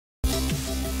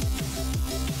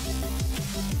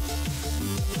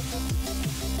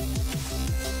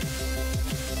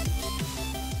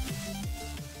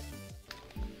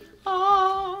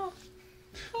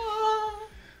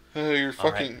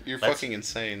you're fucking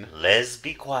insane. Let's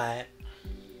be quiet.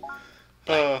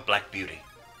 Black Beauty.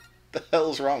 The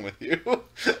hell's wrong with you?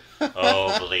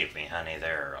 Oh, believe me, honey,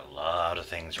 there are a lot of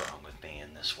things wrong with me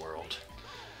in this world.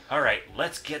 Alright,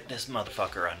 let's get this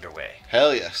motherfucker underway.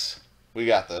 Hell yes. We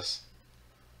got this.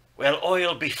 Well,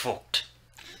 oil be fucked.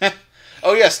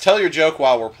 Oh yes, tell your joke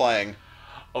while we're playing.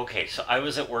 Okay, so I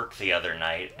was at work the other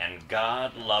night, and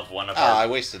God love one of our... Ah, I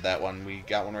wasted that one. We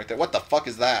got one right there. What the fuck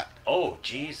is that? Oh,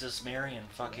 Jesus, Mary, and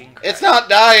fucking Christ. It's not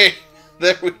dying!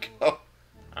 There we go.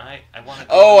 I want to...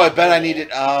 Oh, I bet I needed...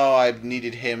 Oh, I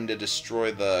needed him to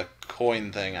destroy the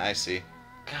coin thing. I see.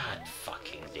 God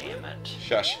fucking damn it.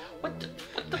 Shush. What the...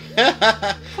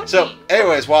 So,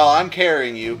 anyways, while I'm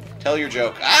carrying you, tell your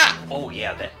joke. Ah! Oh,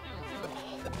 yeah, that...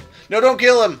 No, don't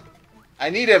kill him! I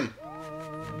need him!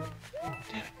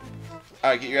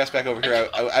 Alright, get your ass back over here.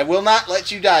 I will not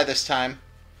let you die this time.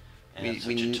 We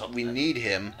need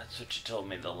him. That's what you told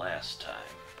me the last time.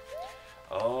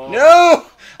 Oh. No!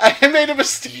 I made a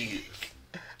mistake.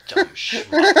 Dumb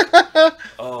schmuck.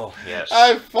 Oh, yes.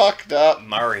 I fucked up.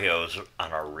 Mario's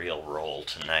on a real roll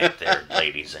tonight there,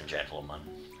 ladies and gentlemen.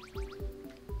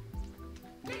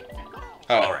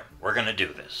 Alright, we're gonna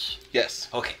do this. Yes.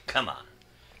 Okay, come on.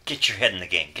 Get your head in the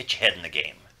game. Get your head in the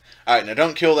game. Alright, now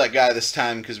don't kill that guy this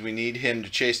time, because we need him to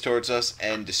chase towards us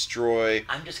and destroy...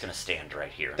 I'm just gonna stand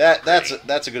right here.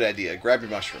 That's a good idea. Grab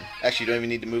your mushroom. Actually, you don't even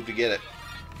need to move to get it.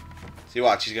 See,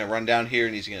 watch. He's gonna run down here,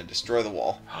 and he's gonna destroy the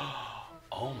wall.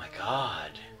 Oh my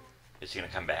god. Is he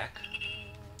gonna come back?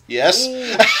 Yes.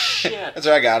 Oh, shit. That's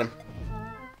right, I got him.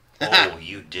 Oh,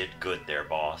 you did good there,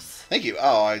 boss. Thank you.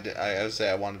 Oh, I would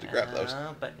say I wanted to grab those.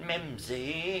 But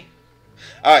Mimsy...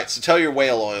 Alright, so tell your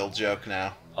whale oil joke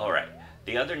now. Alright.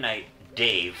 The other night,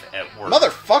 Dave at work...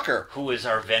 Motherfucker! Who is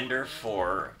our vendor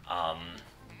for,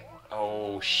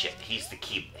 oh shit,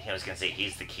 I was gonna say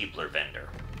he's the Keebler vendor.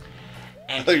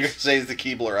 And I thought you were gonna say he's the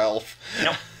Keebler elf.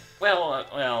 No,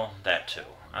 well, that too.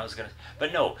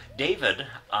 But no, David,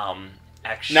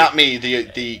 actually... Not me, the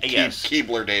yes.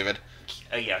 Keebler David.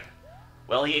 Yeah.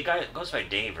 Well, he goes by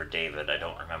Dave or David, I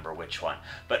don't remember which one.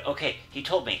 But, okay, he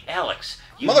told me, Alex...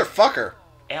 Motherfucker!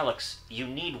 Alex, you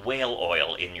need whale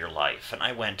oil in your life. And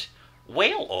I went,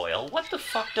 whale oil? What the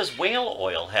fuck does whale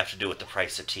oil have to do with the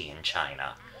price of tea in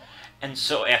China? And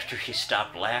so after he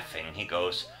stopped laughing, he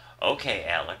goes, okay,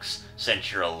 Alex,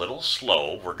 since you're a little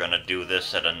slow, we're going to do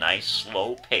this at a nice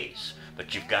slow pace.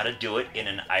 But you've got to do it in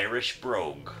an Irish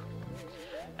brogue.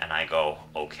 And I go,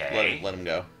 okay. Let him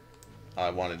go. I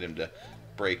wanted him to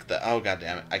break the... Oh, god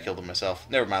damn it. I killed him myself.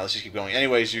 Never mind, let's just keep going.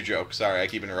 Anyways, your joke. Sorry, I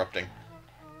keep interrupting.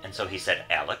 And so he said,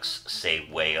 Alex, say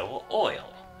whale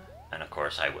oil. And of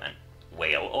course I went,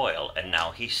 whale oil. And now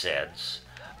he says,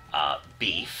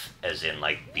 beef, as in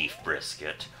like beef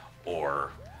brisket,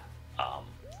 or,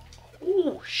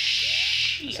 ooh,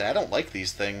 shit. See, I don't like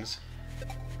these things.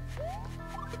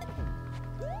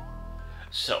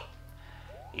 So,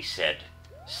 he said,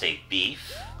 say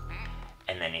beef,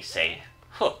 and then he say,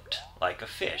 hooked, like a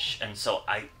fish. And so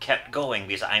I kept going,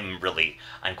 because I'm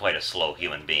quite a slow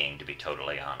human being, to be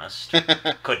totally honest.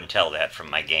 Couldn't tell that from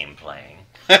my game playing.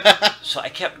 So I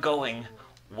kept going,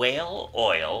 whale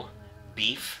oil,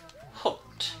 beef,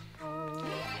 hooked.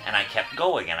 And I kept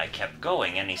going, and I kept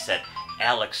going, and he said,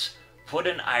 Alex, put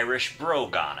an Irish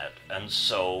brogue on it. And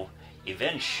so,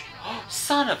 eventually,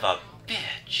 son of a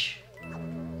bitch!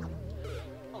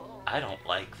 I don't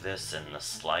like this in the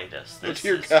slightest. This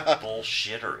is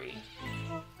bullshittery.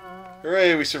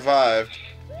 Hooray, we survived.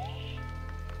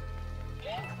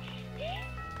 Okay,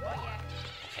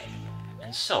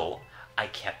 and so I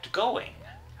kept going.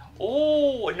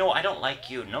 Oh, no, I don't like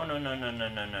you. No.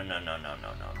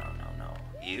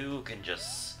 You can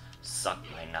just suck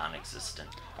my non-existent.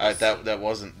 Alright, that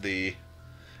wasn't the...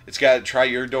 It's got to try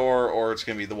your door, or it's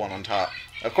going to be the one on top.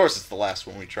 Of course, it's the last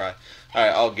one we try.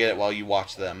 Alright, I'll get it while you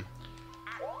watch them.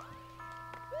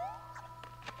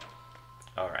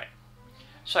 Alright.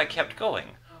 So I kept going.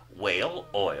 Whale,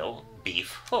 oil,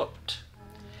 beef, hooked.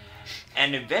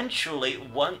 And eventually,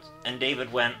 and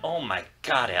David went, oh my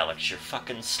god, Alex, you're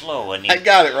fucking slow. And I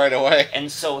got it right away.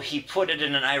 And so he put it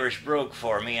in an Irish brogue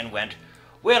for me and went,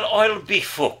 well, oil,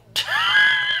 beef, hooked.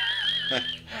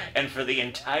 And for the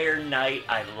entire night,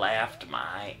 I laughed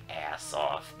my ass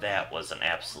off. That was an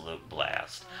absolute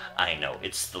blast. I know,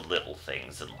 it's the little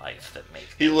things in life that make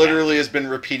me He literally has been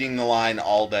repeating the line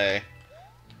all day.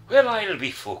 Well, I'll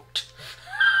be fucked.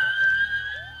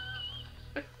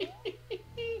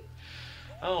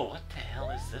 Oh, what the hell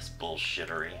is this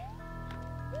bullshittery?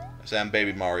 I say I'm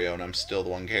Baby Mario, and I'm still the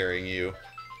one carrying you.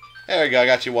 There we go, I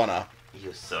got you one up.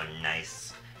 You're so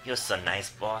nice. You're so nice,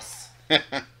 boss.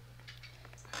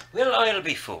 Well, I'll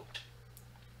be fucked.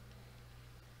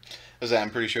 Because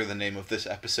I'm pretty sure the name of this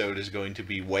episode is going to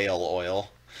be Whale Oil.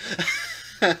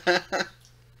 That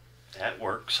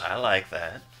works. I like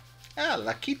that. Ah,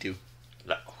 Lakitu.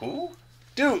 Who?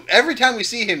 Dude, every time we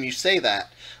see him, you say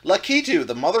that. Lakitu,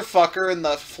 the motherfucker in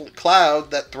the cloud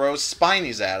that throws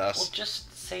spinies at us. Well,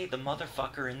 just say the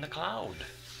motherfucker in the cloud.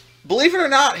 Believe it or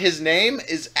not, his name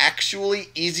is actually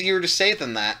easier to say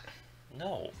than that.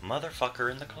 No, motherfucker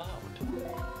in the cloud.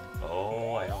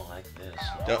 Oh, I don't like this.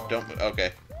 No.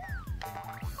 Okay.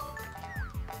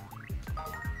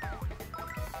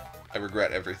 I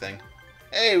regret everything.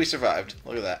 Hey, we survived.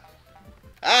 Look at that.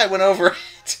 I went over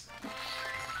it.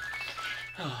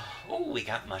 Oh, we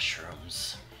got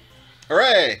mushrooms.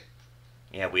 Hooray!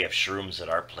 Yeah, we have shrooms at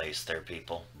our place there,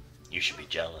 people. You should be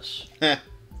jealous. Yeah.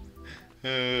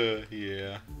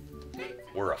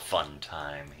 We're a fun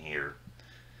time here.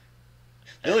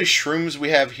 The only shrooms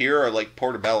we have here are like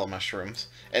portobello mushrooms.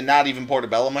 And not even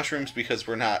portobello mushrooms because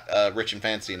we're not rich and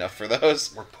fancy enough for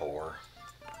those. We're poor.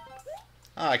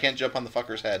 Oh, I can't jump on the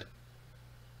fucker's head.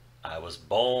 I was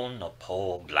born a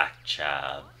poor black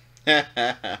child. Yeah,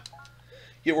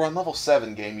 we're on level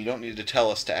 7 game. You don't need to tell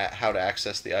us how to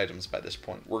access the items by this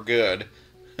point. We're good.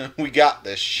 We got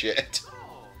this shit.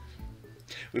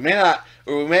 We may not,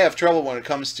 or we may have trouble when it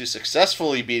comes to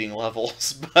successfully beating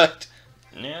levels, but...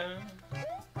 No.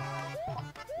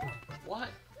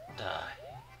 What the...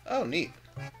 Oh, neat.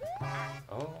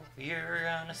 Oh, you're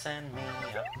gonna send me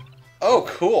up. Oh,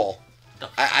 cool.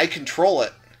 I control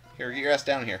it. Here, get your ass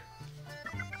down here.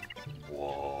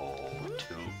 Whoa,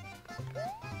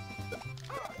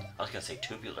 I was gonna say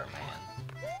tubular man.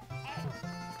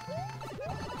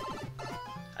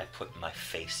 I put my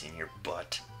face in your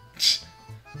butt.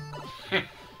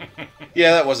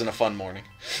 Yeah, that wasn't a fun morning.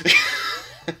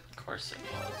 Of course it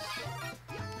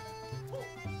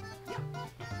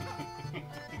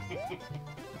was.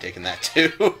 Taking that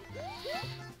too.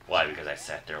 Why? Because I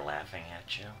sat there laughing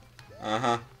at you?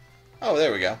 Uh-huh. Oh,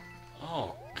 there we go.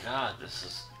 Oh, God, this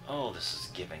is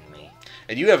giving me...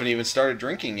 And you haven't even started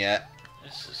drinking yet.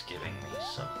 This is giving me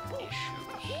some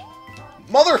issues.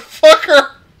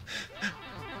 Motherfucker!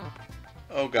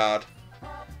 Oh, God.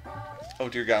 Oh,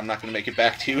 dear God, I'm not going to make it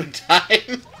back to you in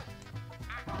time.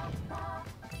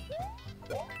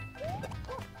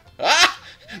 Ah!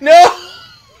 No!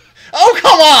 Oh,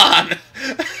 come on!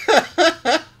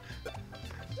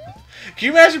 Can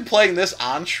you imagine playing this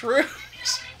on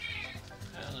shrooms?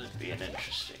 Well, it'd be an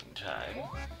interesting time.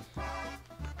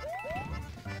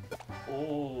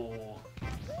 Oh.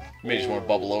 You may just want to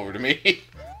bubble over to me.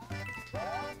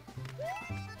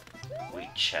 We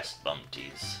chest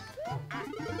bumpties. I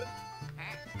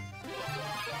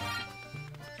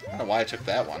don't know why I took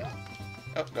that one.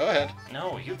 Oh, go ahead.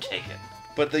 No, you take it.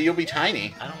 But you'll be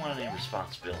tiny. I don't want any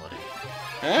responsibility.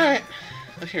 Alright.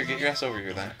 Here, get your ass over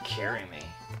here then. Carry me.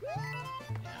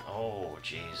 Oh,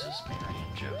 Jesus, Mary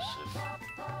and Joseph.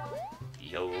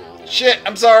 Yo. Shit,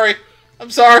 I'm sorry.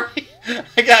 I'm sorry.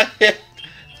 I got hit.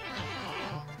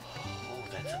 Oh,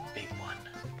 that's a big one.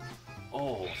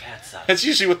 Oh, that's a... That's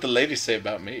usually what the ladies say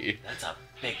about me. That's a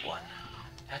big one.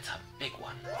 That's a big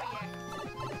one.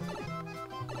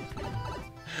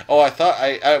 Oh, I thought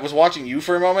I was watching you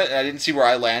for a moment and I didn't see where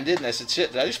I landed and I said,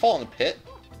 shit, did I just fall in a pit?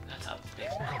 That's a big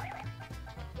one.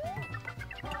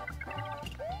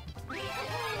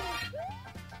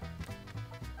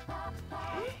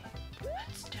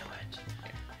 Let's do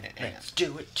it. Let's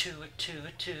do it to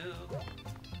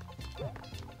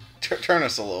it. Turn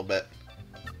us a little bit.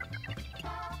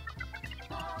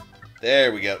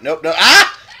 There we go. Nope, no.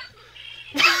 Ah!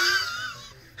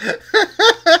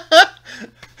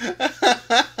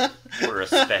 We're a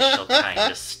special kind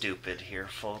of stupid here,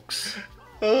 folks.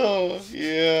 Oh,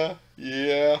 yeah.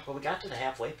 Yeah. Well, we got to the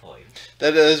halfway point.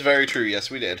 That is very true.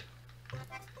 Yes, we did.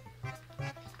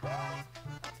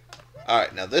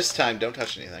 Alright, now this time, don't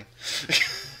touch anything.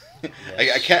 Yes.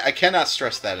 I cannot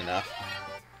stress that enough.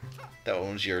 That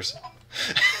one was yours.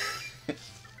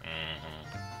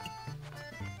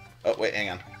 Oh, wait, hang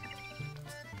on.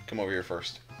 Come over here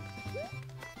first.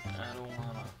 I don't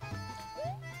wanna.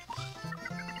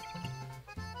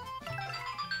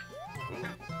 Ooh,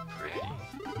 pretty.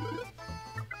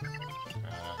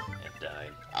 It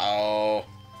died. Oh.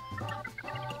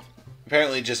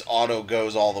 Apparently just auto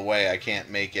goes all the way. I can't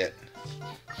make it.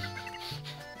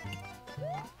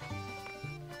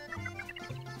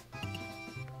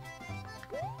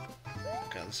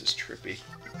 God, this is trippy.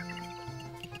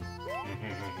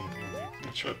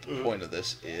 Not sure what the point of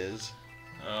this is.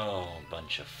 Oh,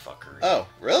 bunch of fuckery. Oh,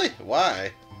 really?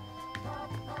 Why?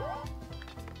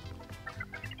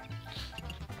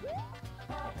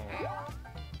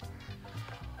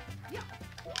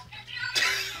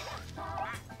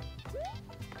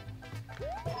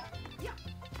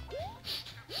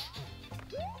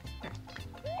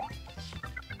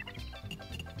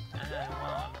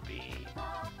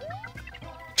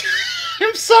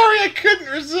 I'm sorry, I couldn't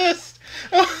resist.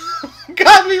 Oh,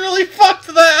 God, we really fucked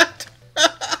that.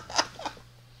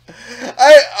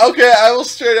 I will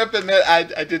straight up admit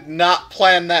I did not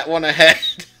plan that one ahead.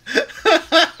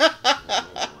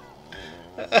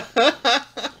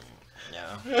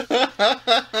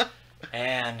 No.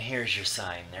 And here's your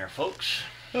sign there, folks.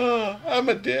 Oh, I'm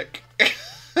a dick.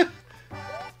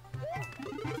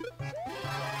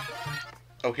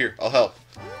 Oh, here, I'll help.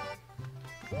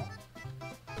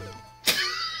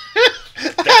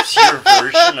 That's your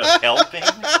version of helping?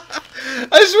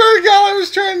 I swear to God, I was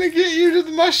trying to get you to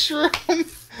the mushroom.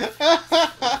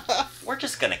 We're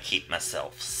just gonna keep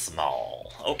myself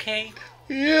small, okay?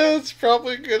 Yeah, that's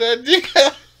probably a good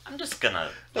idea. I'm just gonna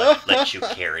let you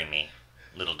carry me,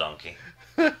 little donkey.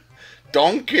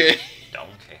 Donkey.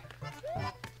 Donkey.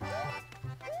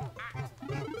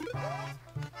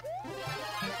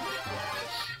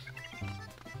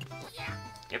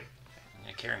 Yep.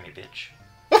 Now carry me, bitch.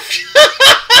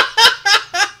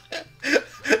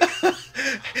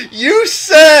 You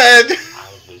said... I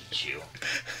hate you.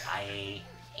 I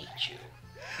hate you.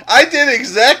 I did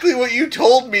exactly what you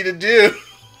told me to do.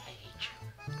 I hate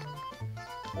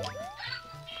you.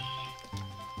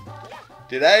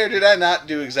 Did I or did I not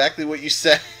do exactly what you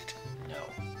said? No.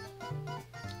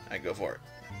 I go for it.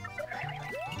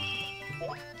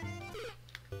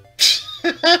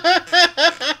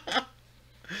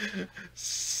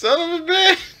 Son of a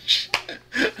bitch!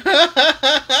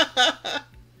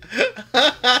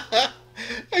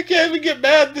 I can't even get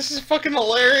mad. This is fucking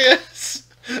hilarious.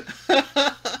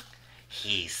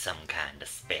 He's some kind of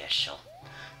special.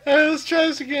 Alright, let's try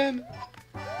this again.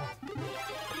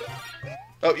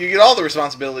 Oh, you get all the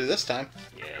responsibility this time.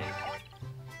 Yay.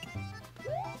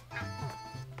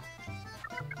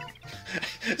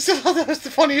 So that was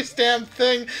the funniest damn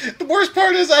thing. The worst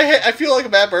part is I feel like a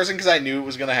bad person because I knew it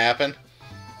was going to happen.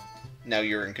 Now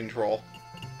you're in control.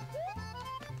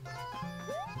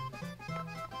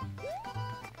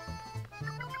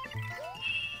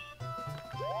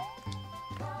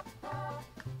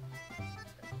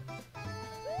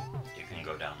 You can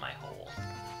go down my hole.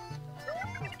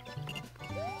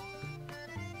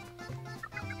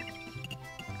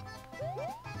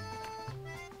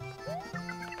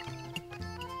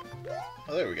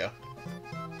 Oh, there we go.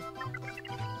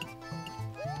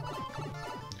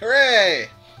 Hooray!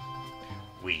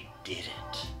 We did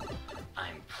it.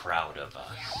 I'm proud of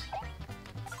us.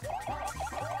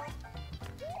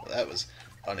 Well, that was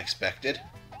unexpected.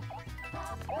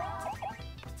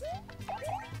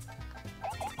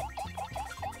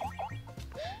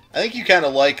 I think you kind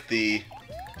of like the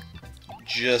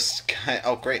just kind.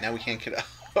 Oh, great! Now we can't get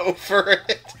over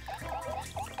it.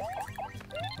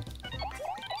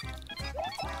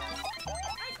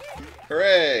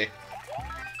 Hooray!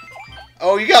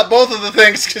 Oh, you got both of the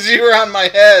things because you were on my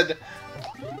head.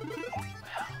 Well,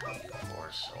 you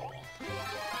poor soul.